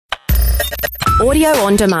Audio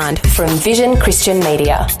on demand from Vision Christian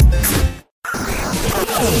Media.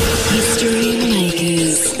 History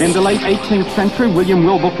Makers. In the late 18th century, William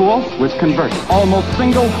Wilberforce was converted. Almost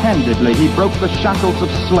single-handedly, he broke the shackles of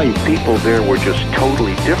slavery. People there were just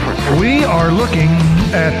totally different. We are looking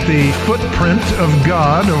at the footprint of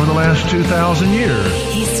God over the last 2,000 years.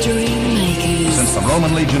 History Makers. Since the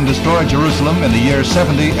Roman legion destroyed Jerusalem in the year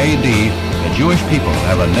 70 A.D., the Jewish people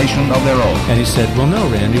have a nation of their own. And he said, well, no,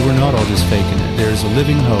 Randy, we're not all just faking it. There's a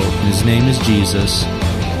living hope, and his name is Jesus.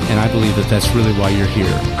 And I believe that that's really why you're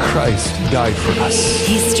here. Christ died for us.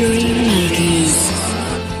 History Makers.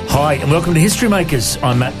 Hi, and welcome to History Makers.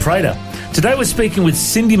 I'm Matt Prater. Today we're speaking with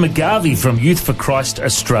Cindy McGarvey from Youth for Christ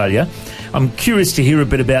Australia. I'm curious to hear a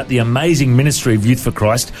bit about the amazing ministry of Youth for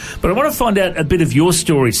Christ, but I want to find out a bit of your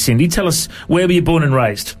story, Cindy. Tell us, where were you born and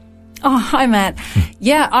raised? Oh, hi, Matt.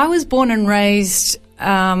 Yeah, I was born and raised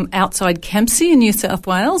outside Kempsey in New South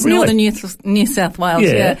Wales, Really? northern New South Wales,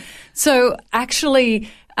 yeah. So actually,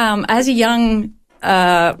 as a young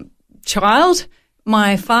child,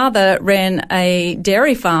 my father ran a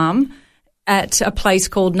dairy farm at a place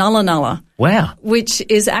called Nulla Nulla. Wow. Which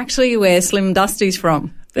is actually where Slim Dusty's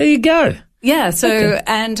from. There you go. Yeah, so, okay.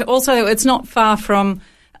 And also it's not far from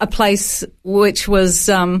a place which was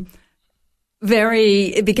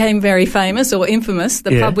it became very famous or infamous,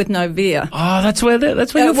 the pub with no beer. Oh, that's where you're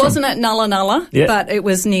from. It wasn't at Nulla Nulla, but it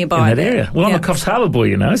was nearby. In that area. Well, I'm a Coffs Harbour boy,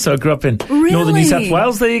 you know, so I grew up in northern New South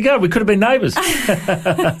Wales. There you go. We could have been neighbours.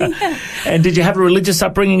 And did you have a religious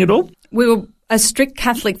upbringing at all? We were a strict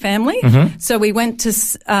Catholic family, so we went to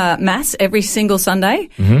Mass every single Sunday,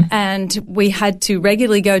 and we had to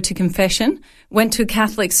regularly go to confession, went to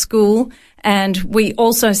Catholic school, and we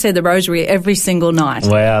also said the rosary every single night.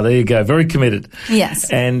 Wow, there you go. Very committed. Yes.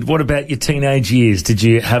 And what about your teenage years? Did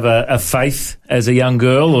you have a faith as a young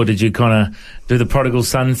girl, or did you kind of do the prodigal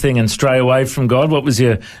son thing and stray away from God? What was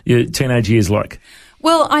your teenage years like?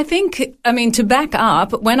 Well, I think, to back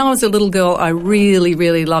up, when I was a little girl, I really,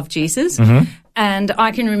 really loved Jesus. And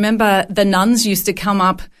I can remember the nuns used to come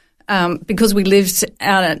up because we lived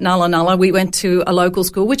out at Nulla Nulla. We went to a local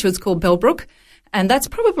school, which was called Bellbrook. And that's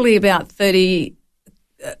probably about a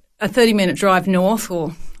 30-minute drive north,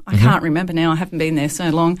 or I can't remember now. I haven't been there so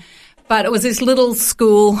long. But it was this little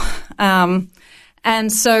school. But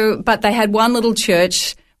they had one little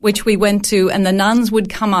church which we went to, and the nuns would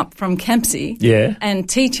come up from Kempsey and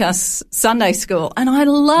teach us Sunday school. And I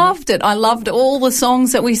loved it. I loved all the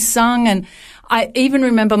songs that we sung, and I even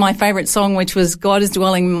remember my favourite song, which was God is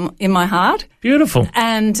Dwelling in My Heart. Beautiful.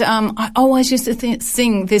 And I always used to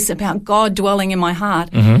sing this about God dwelling in my heart.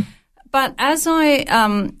 But as I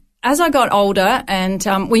got older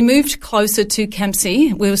and we moved closer to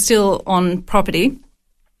Kempsey, we were still on property,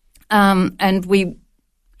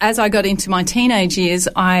 as I got into my teenage years,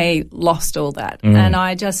 I lost all that. And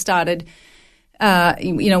I just started,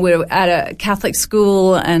 we were at a Catholic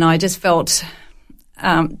school, and I just felt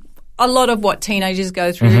a lot of what teenagers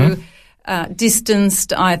go through,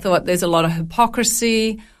 distanced. I thought there's a lot of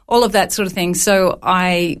hypocrisy, all of that sort of thing. So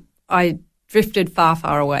I drifted far,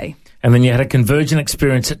 far away. And then you had a conversion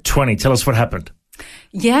experience at 20. Tell us what happened.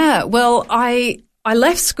 Yeah, well, I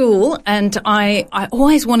left school, and I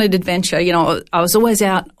always wanted adventure. You know, I was always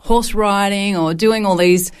out horse riding or doing all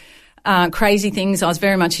these crazy things. I was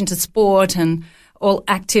very much into sport and all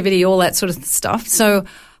activity, all that sort of stuff. So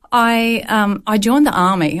I joined the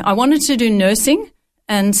army. I wanted to do nursing,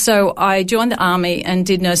 and so I joined the army and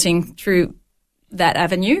did nursing through that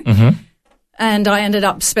avenue. And I ended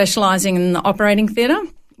up specialising in the operating theatre,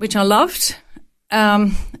 which I loved.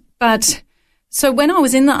 But so when I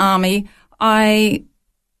was in the army, I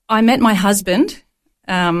met my husband,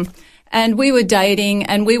 and we were dating,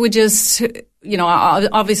 and we were just,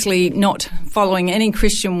 obviously not following any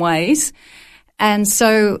Christian ways. And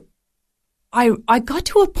so I got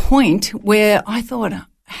to a point where I thought,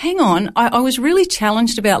 hang on, I was really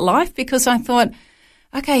challenged about life, because I thought,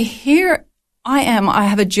 okay, here I am. I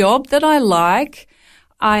have a job that I like.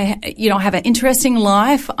 I have an interesting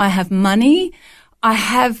life. I have money. I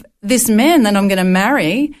have this man that I'm going to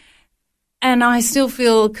marry. And I still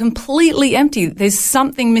feel completely empty. There's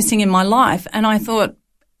something missing in my life. And I thought,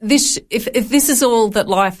 if this is all that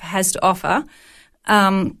life has to offer,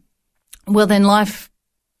 well, then life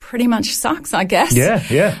pretty much sucks, I guess.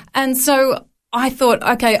 Yeah. And so I thought,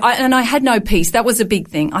 okay, and I had no peace. That was a big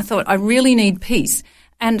thing. I thought, I really need peace.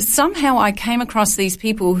 And somehow I came across these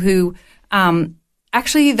people who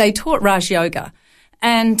actually they taught Raj Yoga.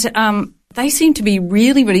 And they seemed to be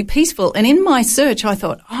really, really peaceful. And in my search, I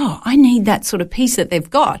thought, I need that sort of peace that they've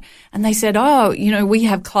got. And they said, we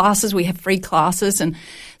have classes, we have free classes. And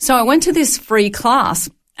so I went to this free class,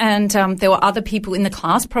 and there were other people in the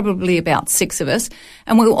class, probably about 6 of us,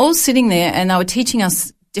 and we were all sitting there and they were teaching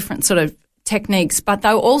us different sort of techniques, but they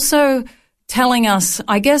were also telling us,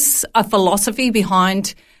 I guess, a philosophy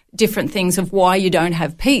behind different things of why you don't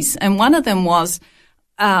have peace. And one of them was,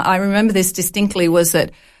 I remember this distinctly, was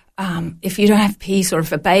that if you don't have peace, or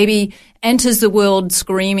if a baby enters the world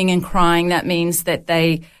screaming and crying, that means that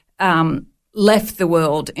they left the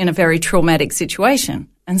world in a very traumatic situation.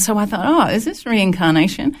 And so I thought, oh, is this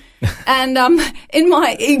reincarnation? And in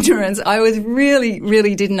my ignorance, I was really,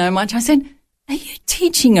 really didn't know much. I said, are you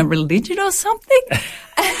teaching a religion or something?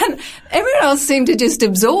 And everyone else seemed to just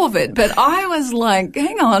absorb it. But I was like,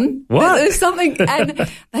 hang on, what? There's something. And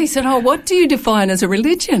they said, oh, what do you define as a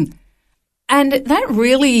religion? And that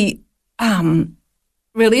really,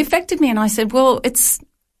 really affected me. And I said, well, it's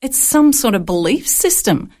some sort of belief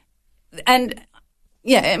system. And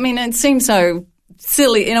yeah, I mean, it seems so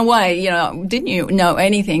silly in a way, didn't you know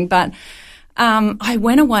anything? But I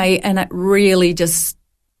went away and it really just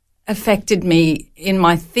affected me in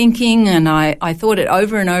my thinking, and I thought it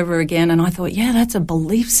over and over again, and I thought, yeah, that's a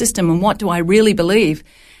belief system, and what do I really believe?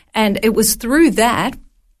 And it was through that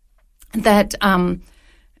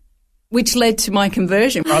which led to my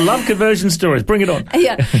conversion. I love conversion stories. Bring it on.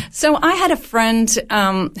 Yeah. So I had a friend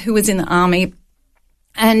who was in the army,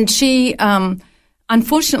 and she,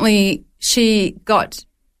 unfortunately, she got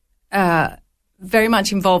very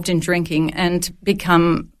much involved in drinking and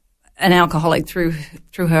become an alcoholic through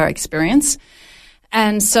her experience.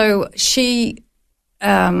 And so she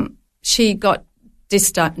got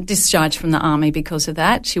discharged from the army because of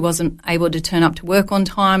that. She wasn't able to turn up to work on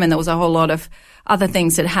time, and there was a whole lot of other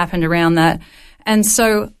things that happened around that. And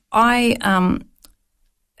so I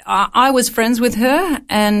was friends with her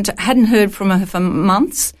and hadn't heard from her for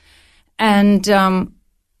months. And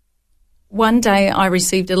one day I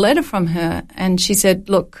received a letter from her, and she said,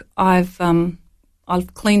 look, I've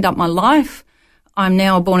cleaned up my life. I'm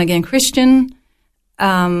now a born-again Christian.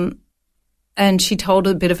 And she told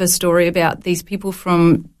a bit of a story about these people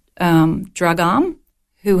from Drug Arm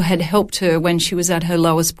who had helped her when she was at her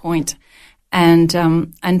lowest point. And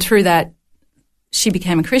through that, she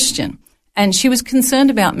became a Christian. And she was concerned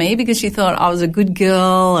about me because she thought I was a good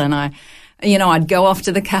girl, and I'd go off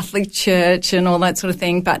to the Catholic Church and all that sort of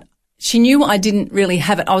thing. But she knew I didn't really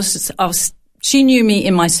have it. She knew me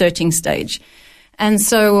in my searching stage. And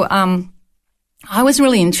so I was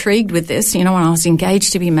really intrigued with this, when I was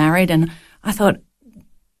engaged to be married, and I thought,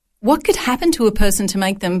 what could happen to a person to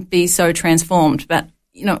make them be so transformed? But,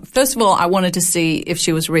 first of all, I wanted to see if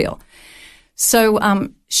she was real. So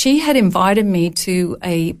she had invited me to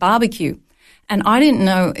a barbecue, and I didn't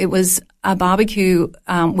know it was a barbecue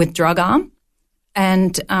with Drug Arm.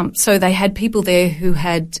 And so they had people there who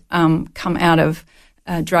had come out of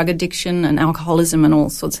drug addiction and alcoholism and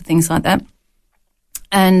all sorts of things like that.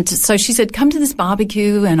 And so she said, come to this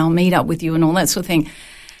barbecue and I'll meet up with you and all that sort of thing.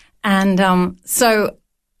 And so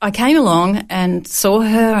I came along and saw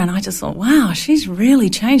her, and I just thought, wow, she's really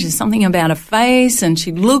changed. There's something about her face, and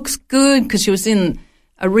she looks good, because she was in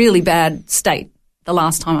a really bad state the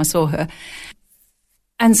last time I saw her.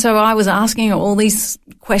 And so I was asking her all these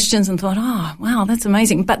questions and thought, oh, wow, that's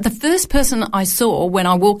amazing. But the first person I saw when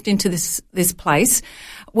I walked into this place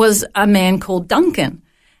was a man called Duncan.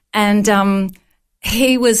 And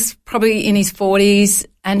he was probably in his 40s,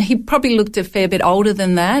 and he probably looked a fair bit older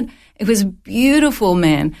than that. It was a beautiful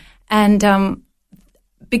man. And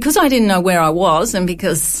because I didn't know where I was, and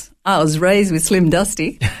because I was raised with Slim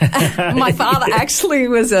Dusty, my father actually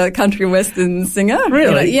was a country western singer.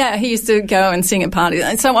 Really? Yeah, he used to go and sing at parties.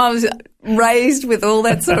 And so I was raised with all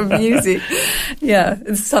that sort of music. Yeah,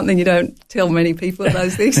 it's something you don't tell many people,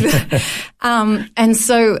 those things. And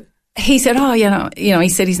so he said, oh, he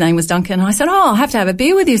said his name was Duncan. And I said, oh, I'll have to have a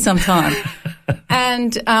beer with you sometime.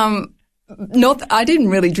 And I didn't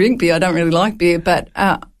really drink beer. I don't really like beer, but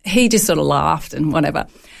he just sort of laughed and whatever.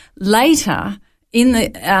 Later,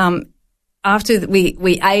 after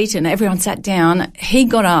we ate and everyone sat down, he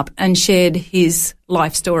got up and shared his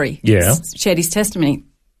life story. Yeah. Shared his testimony,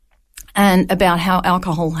 and about how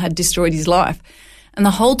alcohol had destroyed his life. And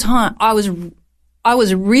the whole time I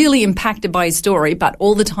was really impacted by his story, but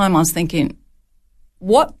all the time I was thinking,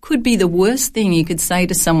 what could be the worst thing you could say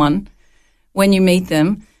to someone when you meet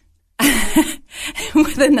them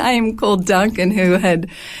with a name called Duncan,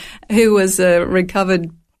 who was a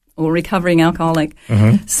recovering alcoholic.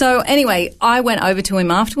 Mm-hmm. So anyway, I went over to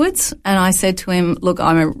him afterwards, and I said to him, look,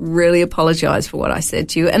 I really apologise for what I said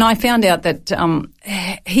to you. And I found out that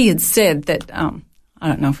he had said that, I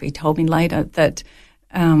don't know if he told me later, that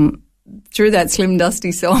through that Slim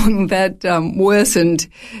Dusty song that worsened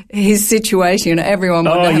his situation. Everyone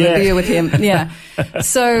wanted to have a beer with him. Yeah.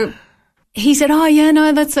 So he said, oh, yeah,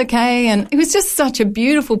 no, that's okay. And he was just such a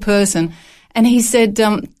beautiful person. And he said,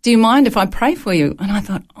 do you mind if I pray for you? And I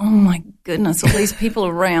thought, oh, my goodness, all these people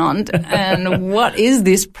around. And what is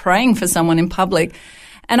this, praying for someone in public?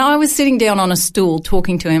 And I was sitting down on a stool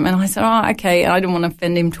talking to him. And I said, oh, okay, I didn't want to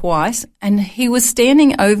offend him twice. And he was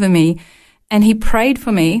standing over me and he prayed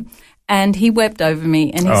for me. And he wept over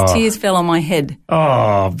me, and his tears fell on my head.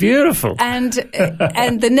 Oh, beautiful. And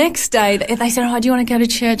the next day, they said, oh, do you want to go to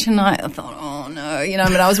church? And I thought, oh, no,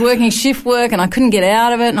 but I was working shift work and I couldn't get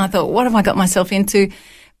out of it. And I thought, what have I got myself into?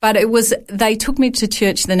 But they took me to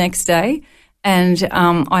church the next day, and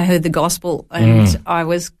I heard the gospel, and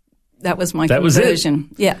that was my conversion.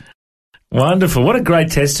 Yeah. Wonderful. What a great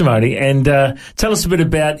testimony. And tell us a bit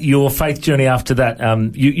about your faith journey after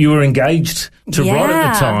that. You were engaged to Rod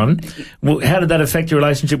at the time. Well, how did that affect your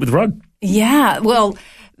relationship with Rod? Yeah, well,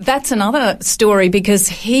 that's another story because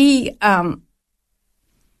he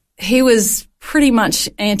was pretty much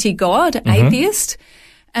anti-God, atheist.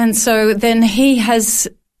 And so then he has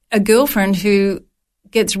a girlfriend who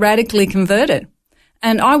gets radically converted.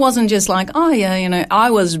 And I wasn't just like, oh, yeah,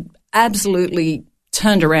 I was absolutely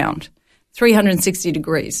turned around. 360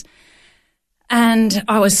 degrees. And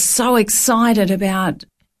I was so excited about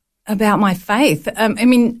my faith.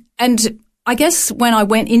 And I guess when I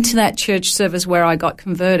went into that church service where I got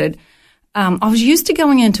converted, I was used to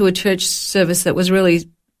going into a church service that was really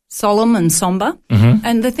solemn and somber.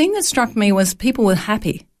 And the thing that struck me was people were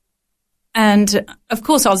happy. And, of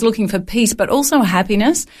course, I was looking for peace, but also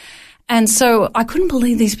happiness. And so I couldn't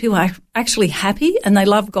believe these people are actually happy and they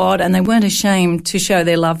love God and they weren't ashamed to show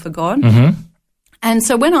their love for God. And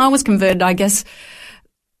so when I was converted, I guess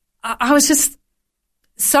I was just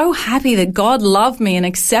so happy that God loved me and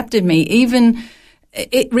accepted me, even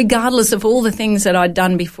regardless of all the things that I'd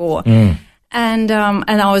done before. And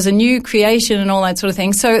I was a new creation and all that sort of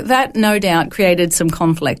thing. So that no doubt created some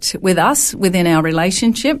conflict with us within our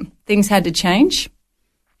relationship. Things had to change.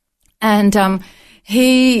 And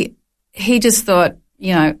he just thought,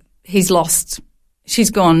 he's lost.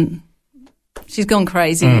 She's gone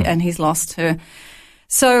crazy and he's lost her.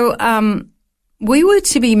 So we were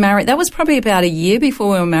to be married. That was probably about a year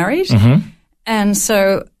before we were married. And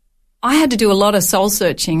so I had to do a lot of soul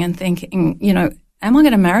searching and thinking, am I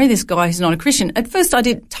going to marry this guy who's not a Christian? At first I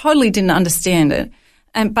totally didn't understand it.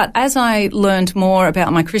 But as I learned more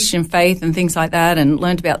about my Christian faith and things like that and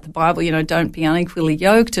learned about the Bible, don't be unequally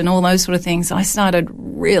yoked and all those sort of things, I started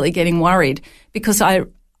really getting worried because I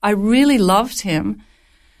really loved him.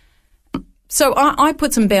 So I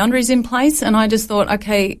put some boundaries in place and I just thought,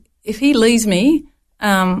 okay, if he leaves me,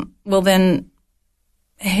 well then,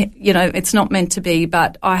 it's not meant to be,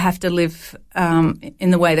 but I have to live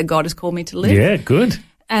in the way that God has called me to live. Yeah, good.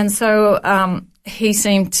 And so he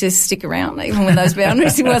seemed to stick around even with those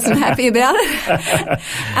boundaries. He wasn't happy about it.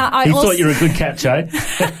 He thought you were a good catch, eh?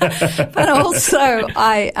 But also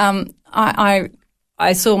I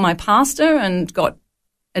saw my pastor and got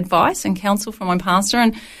advice and counsel from my pastor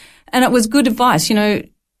and it was good advice.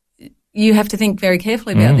 You have to think very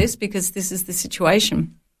carefully about this because this is the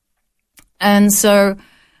situation. And so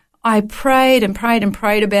I prayed and prayed and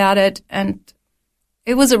prayed about it and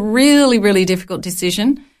it was a really, really difficult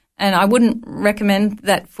decision. And I wouldn't recommend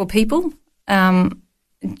that for people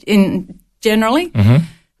generally.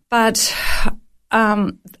 But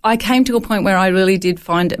I came to a point where I really did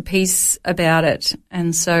find a peace about it.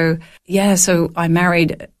 And so, so I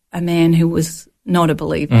married a man who was not a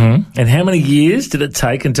believer. And how many years did it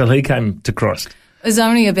take until he came to Christ? It was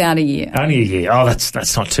only about a year. Only a year. Oh,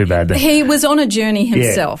 that's not too bad then. He was on a journey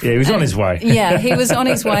himself. Yeah, he was on his way. Yeah, he was on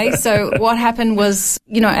his way. So what happened was,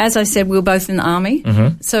 as I said, we were both in the army.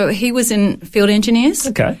 So he was in field engineers.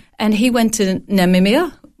 Okay. And he went to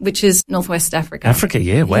Namibia, which is Northwest Africa. Africa,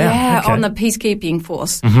 yeah, wow. Yeah, okay. on the peacekeeping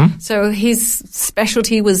force. So his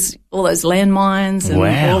specialty was all those landmines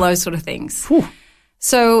and all those sort of things. Whew.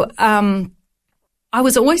 So I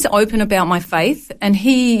was always open about my faith and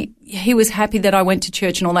he was happy that I went to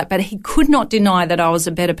church and all that, but he could not deny that I was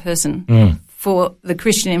a better person for the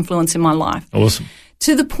Christian influence in my life. Awesome.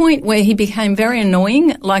 To the point where he became very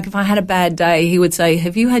annoying. Like if I had a bad day, he would say,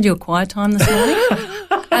 have you had your quiet time this morning?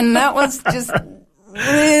 And that was just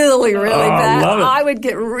really, really bad. I would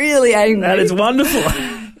get really angry. That is wonderful.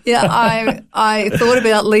 Yeah, I thought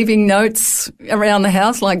about leaving notes around the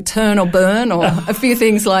house like turn or burn or a few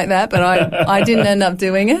things like that, but I didn't end up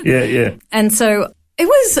doing it. Yeah. And so it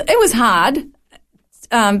was hard.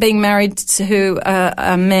 being married to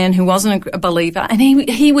a man who wasn't a believer, and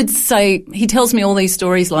he would say, he tells me all these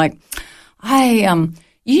stories like, hey, you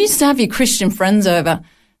used to have your Christian friends over,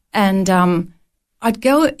 and I'd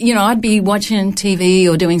go, I'd be watching TV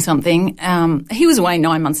or doing something. He was away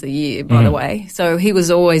 9 months of the year, by the way, so he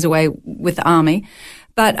was always away with the army.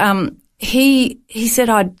 But he said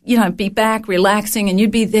I'd, be back relaxing, and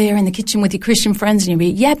you'd be there in the kitchen with your Christian friends, and you'd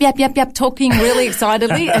be yap, talking really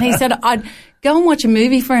excitedly. And he said I'd go and watch a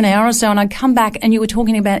movie for an hour or so, and I'd come back and you were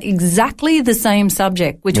talking about exactly the same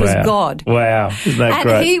subject, which was God. Wow. Isn't that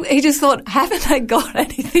great? And he just thought, haven't they got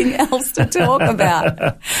anything else to talk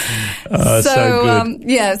about? So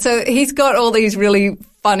good. So he's got all these really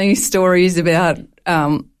funny stories about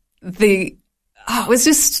it was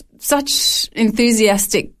just such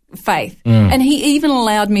enthusiastic faith. And he even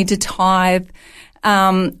allowed me to tithe.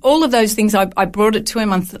 All of those things, I brought it to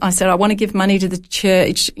him. I said, I want to give money to the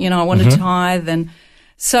church. I want to tithe. And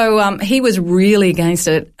so he was really against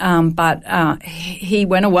it. But he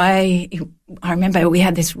went away. I remember we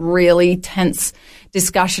had this really tense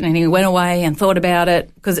discussion, and he went away and thought about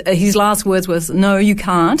it, because his last words was, no, you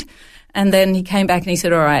can't. And then he came back and he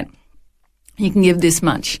said, all right, you can give this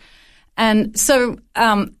much. And so,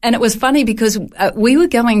 and it was funny because we were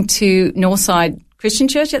going to Northside Christian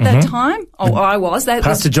Church at that time. Oh, I was.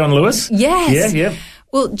 Pastor John Lewis? Yes. Yeah.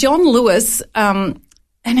 Well, John Lewis, and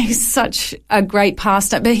he's such a great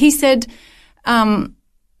pastor, but he said,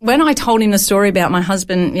 when I told him the story about my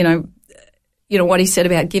husband, what he said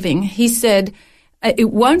about giving, he said,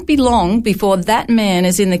 it won't be long before that man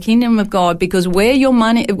is in the kingdom of God, because where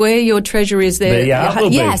your treasure is, there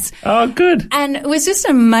yes. Oh, good. And it was just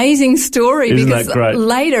an amazing story. Isn't because that great?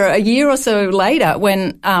 Later, a year or so later,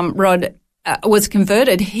 when Rod was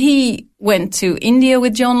converted, he went to India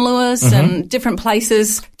with John Lewis and different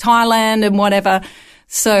places, Thailand and whatever.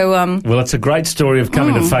 So, well, it's a great story of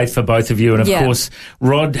coming to faith for both of you. And of course,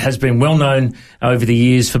 Rod has been well known over the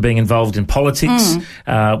years for being involved in politics,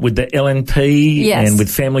 with the LNP and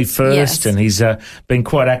with Family First. And he's been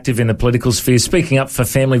quite active in the political sphere, speaking up for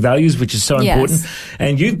family values, which is so important.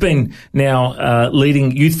 And you've been now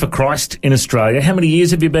leading Youth for Christ in Australia. How many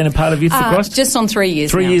years have you been a part of Youth for Christ? Just on 3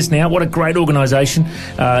 years 3 years now. What a great organisation.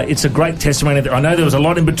 It's a great testimony. I know there was a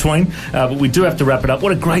lot in between, but we do have to wrap it up.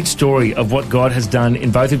 What a great story of what God has done in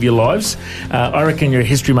both of your lives. I reckon you're a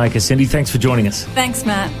history maker, Cindy. Thanks for joining us. Thanks,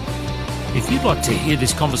 Matt. If you'd like to hear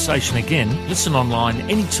this conversation again, listen online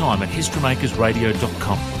anytime at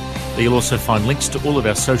historymakersradio.com. There you'll also find links to all of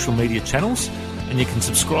our social media channels, and you can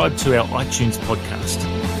subscribe to our iTunes podcast.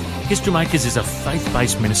 History Makers is a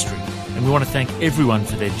faith-based ministry, and we want to thank everyone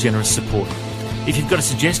for their generous support. If you've got a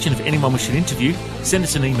suggestion of anyone we should interview, send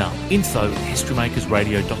us an email,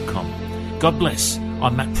 info@historymakersradio.com. God bless.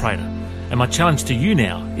 I'm Matt Prater. And my challenge to you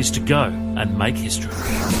now is to go and make history.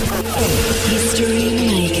 History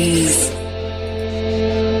Makers.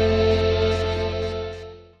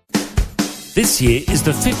 This year is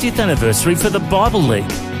the 50th anniversary for the Bible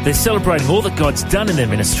League. They're celebrating all that God's done in their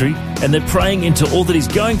ministry, and they're praying into all that He's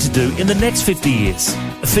going to do in the next 50 years.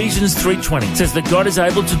 Ephesians 3:20 says that God is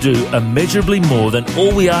able to do immeasurably more than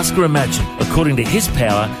all we ask or imagine, according to His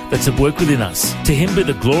power that's at work within us. To Him be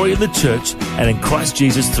the glory in the church and in Christ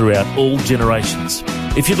Jesus throughout all generations.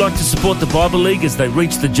 If you'd like to support the Bible League as they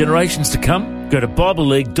reach the generations to come, go to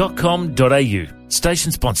bibleleague.com.au.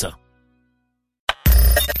 Station sponsor.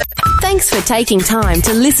 Thanks for taking time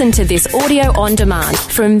to listen to this audio on demand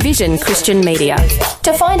from Vision Christian Media.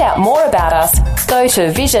 To find out more about us, go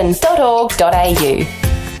to vision.org.au.